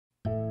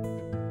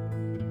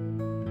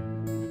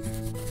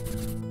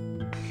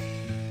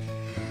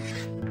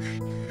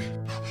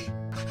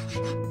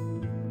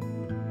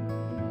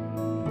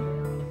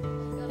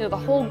The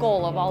whole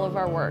goal of all of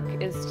our work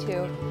is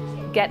to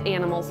get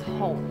animals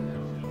home.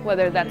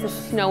 Whether that's a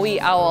snowy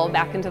owl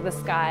back into the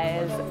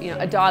skies,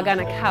 a dog on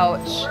a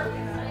couch,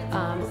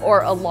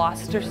 or a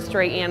lost or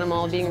stray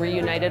animal being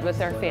reunited with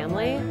their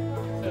family.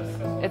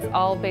 It's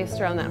all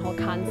based around that whole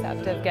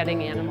concept of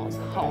getting animals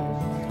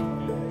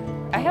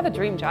home. I have a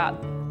dream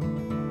job.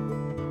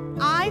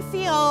 I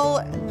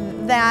feel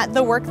that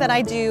the work that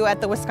I do at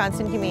the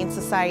Wisconsin Humane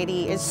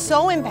Society is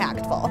so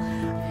impactful.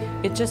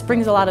 It just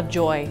brings a lot of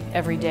joy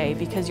every day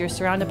because you're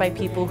surrounded by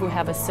people who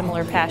have a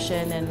similar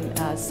passion and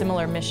a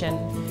similar mission,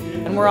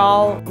 and we're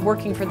all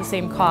working for the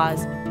same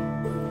cause.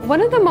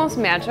 One of the most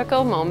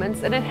magical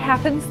moments, and it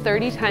happens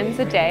 30 times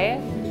a day,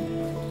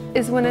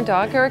 is when a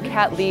dog or a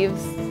cat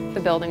leaves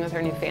the building with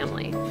their new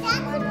family.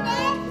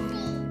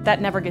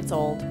 That never gets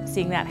old,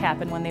 seeing that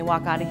happen when they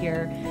walk out of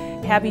here.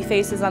 Happy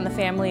faces on the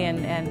family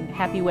and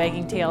happy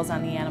wagging tails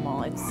on the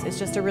animal. It's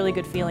just a really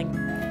good feeling.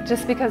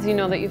 Just because you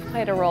know that you've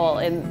played a role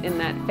in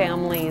that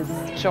family's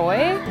joy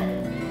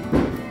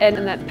and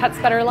in that pet's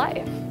better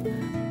life.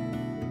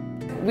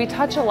 We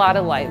touch a lot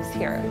of lives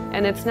here,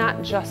 and it's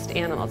not just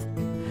animals.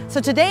 So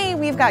today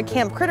we've got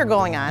Camp Critter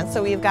going on,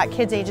 so we've got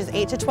kids ages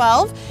 8 to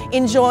 12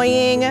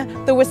 enjoying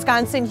the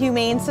Wisconsin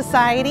Humane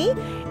Society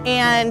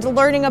and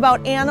learning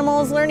about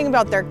animals, learning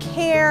about their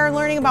care,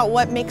 learning about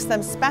what makes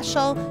them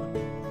special.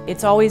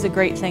 It's always a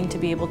great thing to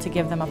be able to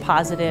give them a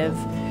positive,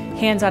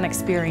 hands-on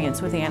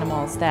experience with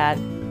animals that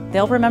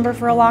they'll remember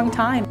for a long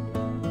time.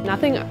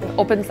 Nothing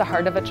opens the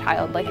heart of a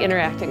child like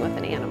interacting with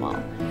an animal.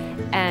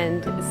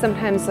 And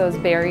sometimes those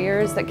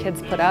barriers that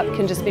kids put up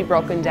can just be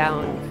broken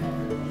down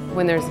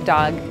when there's a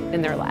dog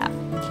in their lap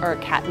or a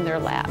cat in their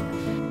lap.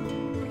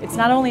 It's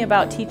not only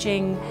about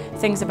teaching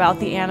things about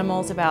the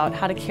animals, about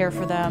how to care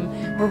for them,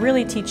 we're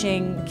really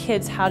teaching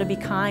kids how to be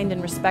kind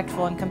and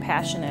respectful and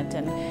compassionate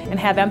and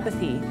have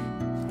empathy.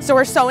 So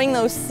we're sowing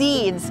those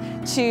seeds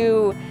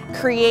to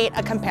create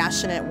a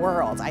compassionate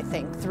world, I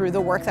think, through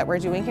the work that we're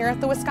doing here at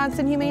the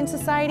Wisconsin Humane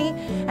Society.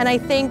 And I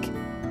think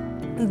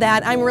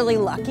that I'm really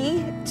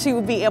lucky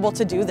to be able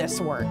to do this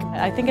work.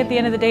 I think at the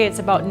end of the day, it's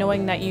about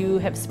knowing that you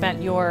have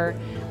spent your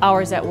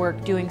hours at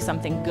work doing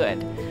something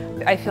good.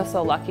 I feel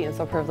so lucky and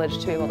so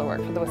privileged to be able to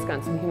work for the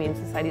Wisconsin Humane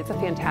Society. It's a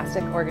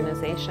fantastic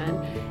organization.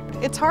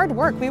 It's hard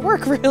work. We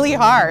work really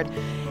hard.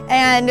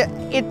 And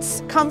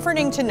it's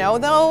comforting to know,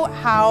 though,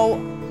 how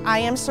I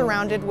am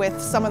surrounded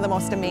with some of the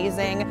most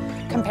amazing,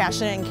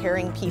 compassionate and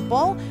caring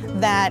people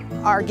that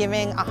are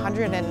giving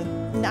 100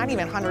 and not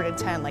even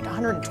 110, like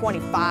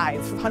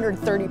 125,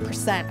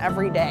 130%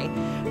 every day.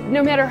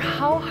 No matter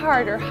how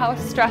hard or how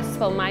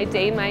stressful my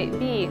day might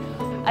be,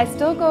 I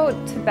still go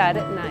to bed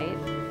at night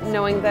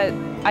knowing that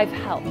I've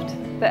helped,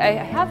 that I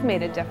have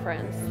made a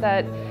difference,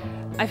 that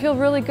I feel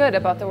really good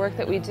about the work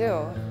that we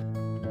do.